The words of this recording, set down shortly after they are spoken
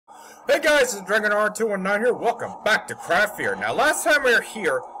Hey guys, it's Dragon R219 here. Welcome back to Craft Fear. Now, last time we were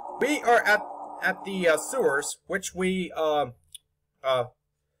here, we are at the sewers, which we found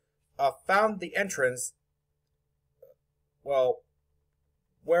the entrance. Well,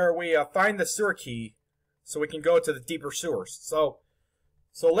 where we find the sewer key, so we can go to the deeper sewers. So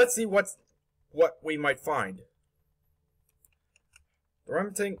let's see what we might find. The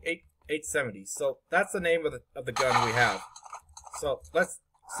Remington 870. So that's the name of the gun we have. So let's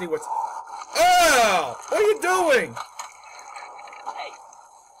see what's. Oh! What are you doing? Hey!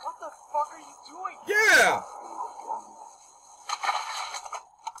 What the fuck are you doing? Yeah!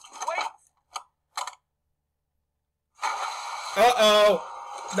 Wait! Uh-oh!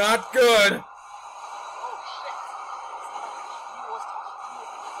 Not good! Oh shit! He was talking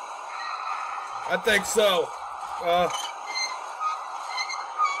to me. I think so.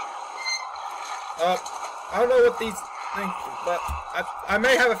 I don't know what these things, but I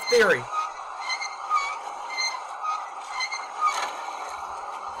may have a theory.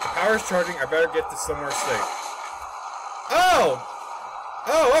 The power's charging, I better get to somewhere safe. Oh!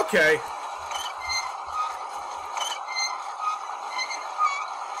 Oh, okay.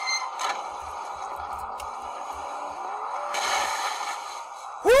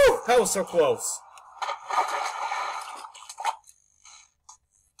 Whew! That was so close.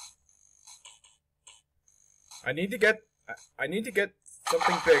 I need to get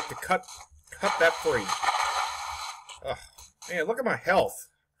something big to cut that free. Ugh. Man, look at my health.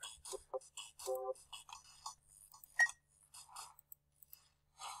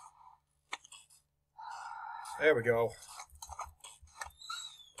 There we go.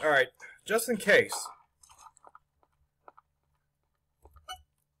 Alright, just in case.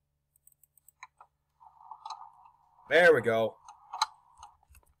 There we go.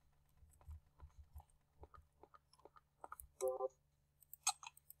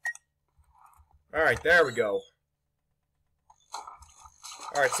 Alright, there we go.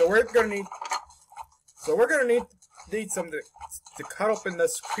 Alright, so we're gonna need some to cut open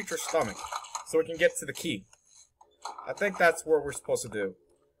this creature's stomach so we can get to the key. I think that's what we're supposed to do.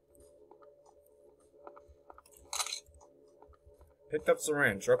 Picked up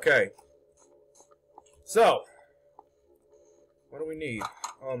syringe, okay. So, what do we need?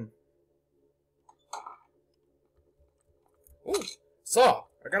 Ooh, saw!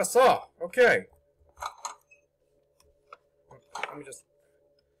 I got a saw! Okay. Let me just...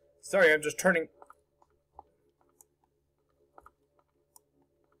 Sorry, I'm just turning...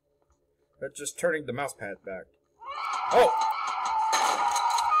 That's just turning the mouse pad back. Oh!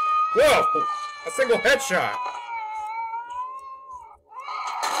 Whoa! A single headshot!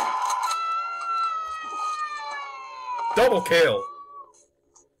 Double kill!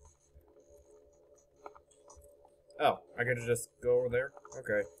 Oh, I gotta just go over there?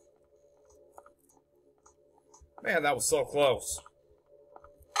 Okay. Man, that was so close.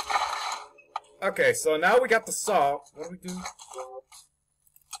 Okay, so now we got the saw. What do we do?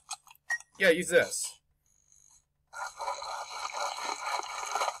 Yeah, use this.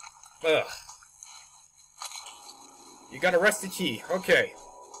 Ugh. You got a rusty key. Okay.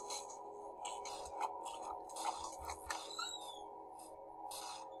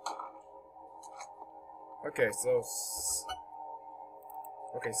 Okay, so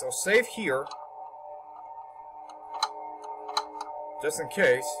save here. Just in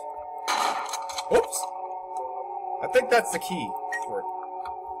case. Oops! I think that's the key for it.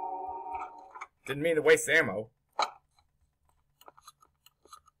 Didn't mean to waste ammo.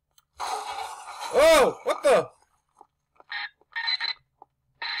 Oh! What the?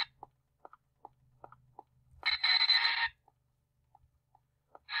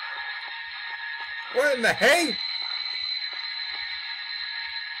 What in the hay?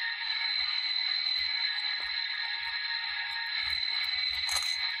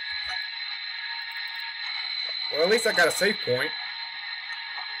 Well, at least I got a save point.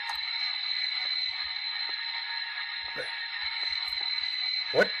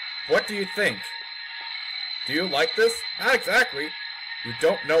 What do you think? Do you like this? Not exactly. You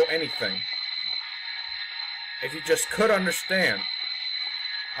don't know anything. If you just could understand.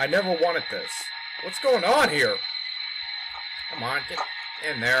 I never wanted this. What's going on here? Come on, get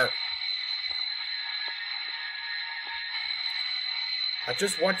in there. I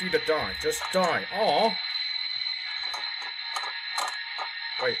just want you to die. Just die. Aw.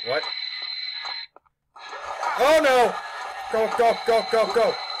 Wait, what? Oh no! Go, go, go, go,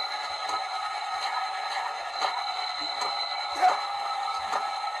 go!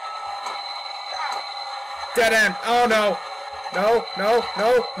 Dead end! Oh no! No, no,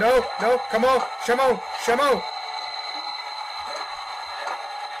 no, no, no! Come on! Shamo! Shamo!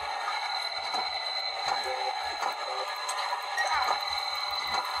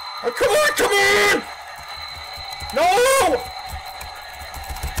 Oh, come on, come on! No!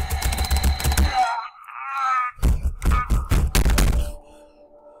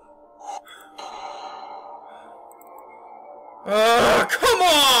 Come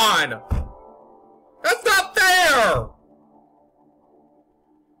on! That's not fair!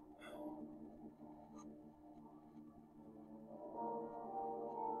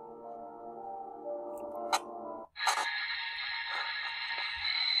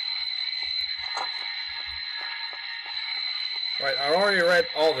 Right, I already read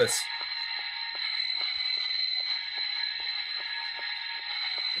all this.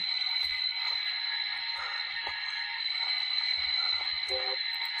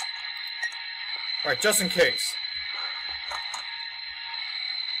 Alright, just in case.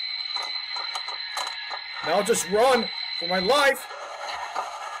 Now I'll just run for my life.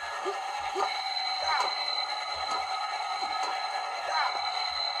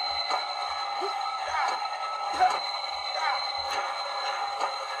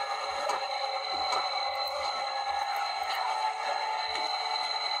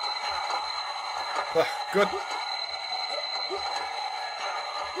 Good.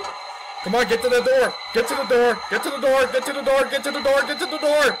 Come on, get to the door! Get to the door! Get to the door! Get to the door! Get to the door! Get to the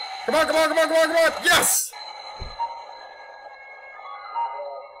door! Come on, come on, come on, come on, come on! Yes!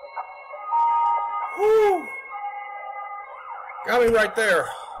 Woo! Got me right there.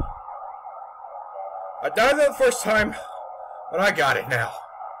 I died the first time, but I got it now.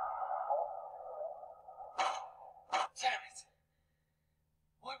 Damn it.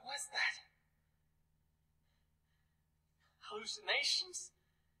 What was that? Hallucinations?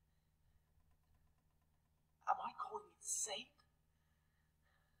 Am I going insane?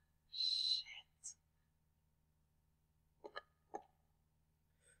 Shit.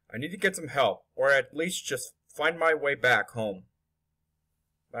 I need to get some help, or at least just find my way back home.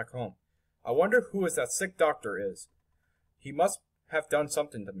 Back home. I wonder who that sick doctor is. He must have done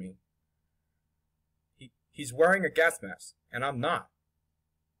something to me. He's wearing a gas mask, and I'm not.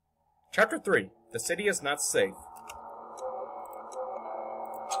 Chapter 3. The city is not safe.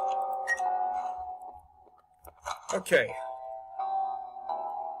 Okay.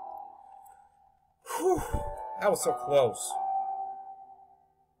 Whew. That was so close.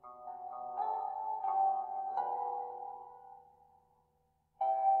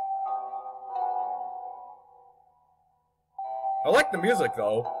 I like the music,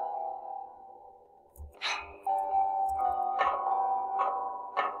 though.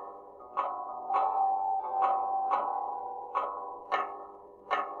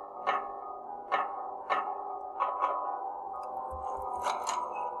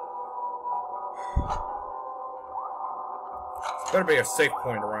 Better be a safe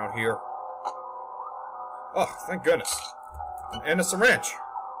point around here. Oh, thank goodness. And a syringe.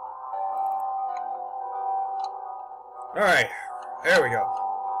 Alright, there we go.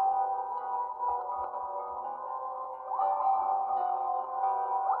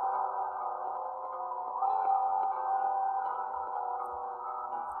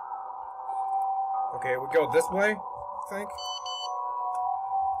 Okay, we go this way, I think.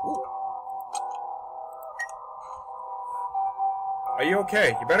 Ooh. Are you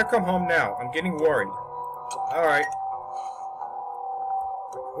okay? You better come home now. I'm getting worried. Alright.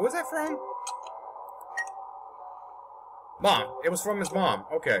 Who was that from? Mom. It was from his mom.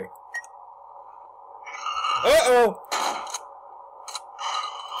 Okay. Uh-oh!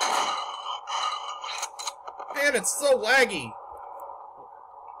 Man, it's so laggy!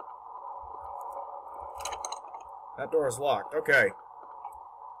 That door is locked. Okay.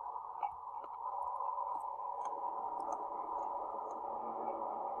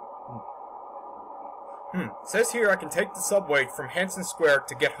 It says here I can take the subway from Hanson Square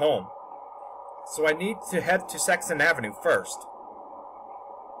to get home. So I need to head to Saxon Avenue first.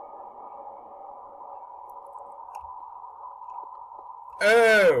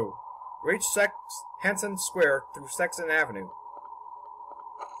 Oh! Reach Hanson Square through Saxon Avenue.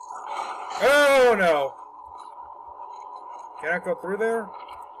 Oh no! Can I go through there?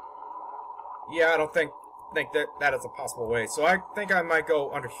 Yeah, I don't think that is a possible way. So I think I might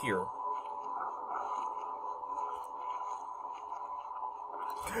go under here.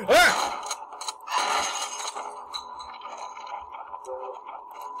 Ah!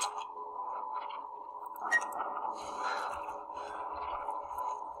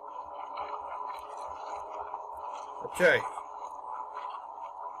 Okay.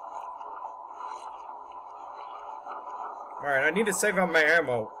 Alright, I need to save up my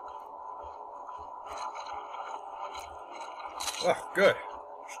ammo. Oh, good.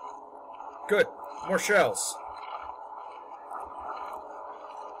 Good. More shells.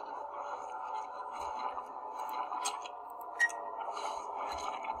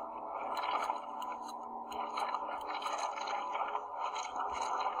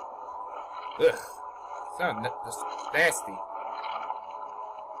 Ugh. Sound just nasty.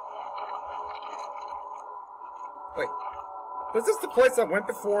 Wait. Was this the place I went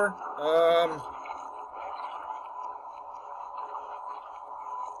before?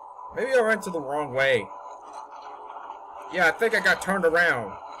 Maybe I went to the wrong way. Yeah, I think I got turned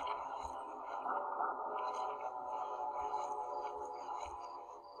around.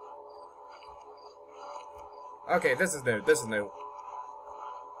 Okay, this is new. This is new.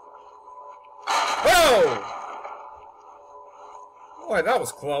 Whoa! Boy, that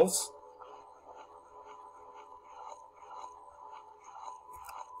was close.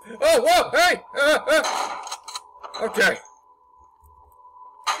 Oh, whoa! Hey! Okay.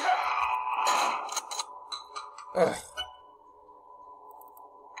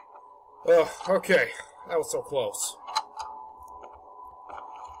 Okay. That was so close.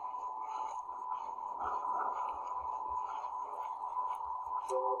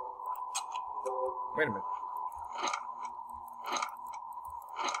 Wait a minute.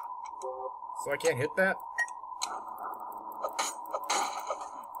 So I can't hit that?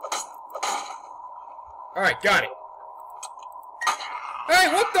 Alright, got it.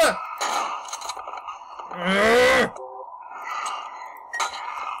 Hey, what the?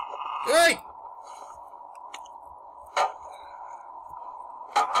 Hey!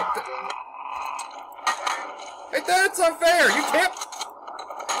 Hey, that's unfair! You can't...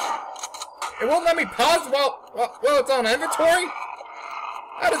 It won't let me pause while it's on inventory?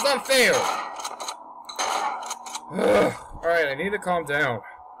 That is unfair! Alright, I need to calm down.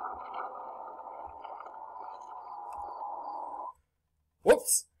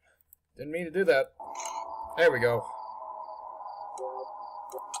 Whoops! Didn't mean to do that. There we go.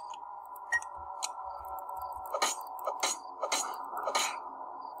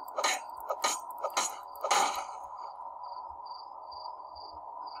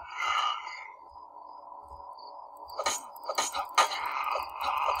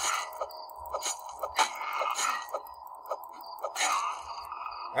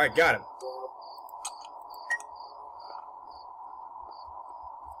 Alright, got him.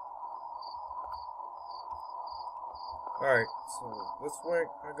 Alright, so this way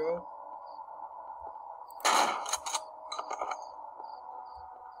I go.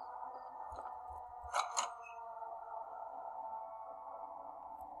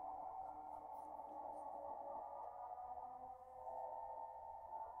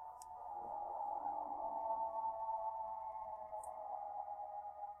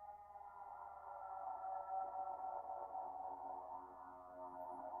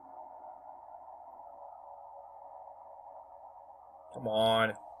 Come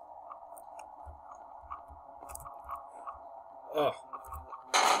on. Ugh.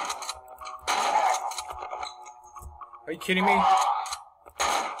 Are you kidding me?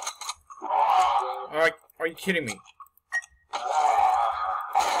 Alright, are you kidding me?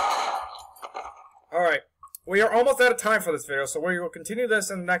 Alright, we are almost out of time for this video, so we will continue this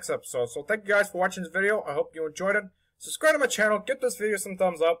in the next episode. So thank you guys for watching this video. I hope you enjoyed it. Subscribe to my channel, give this video some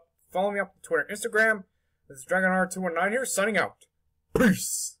thumbs up, follow me on Twitter and Instagram. This is DragonR219 here, signing out.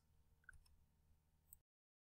 Peace!